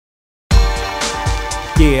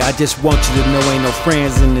Yeah, I just want you to know ain't no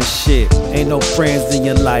friends in this shit. Ain't no friends in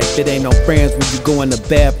your life. It ain't no friends when you go in the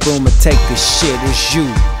bathroom and take the shit. It's you.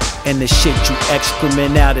 And the shit you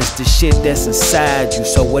excrement out is the shit that's inside you.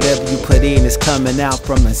 So whatever you put in is coming out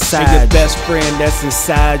from inside. And your best friend that's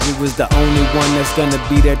inside you is the only one that's gonna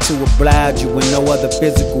be there to oblige you when no other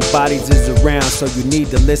physical bodies is around. So you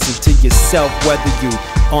need to listen to yourself, whether you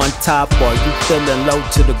on top or you feeling low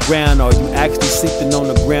to the ground, or you actually sleeping on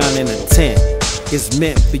the ground in a tent. It's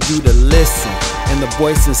meant for you to listen, and the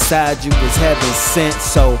voice inside you is heaven sent.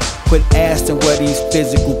 So quit asking where these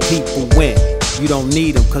physical people went. You don't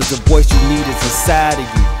need them, cause the voice you need is inside of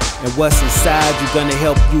you. And what's inside you gonna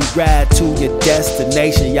help you ride to your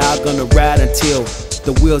destination. Y'all gonna ride until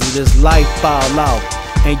the wheels of this life fall off,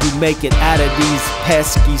 and you make it out of these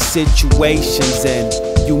pesky situations, and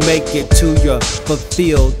you make it to your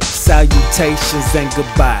fulfilled salutations and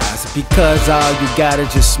goodbyes. Because all you got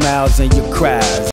is your smiles and your cries.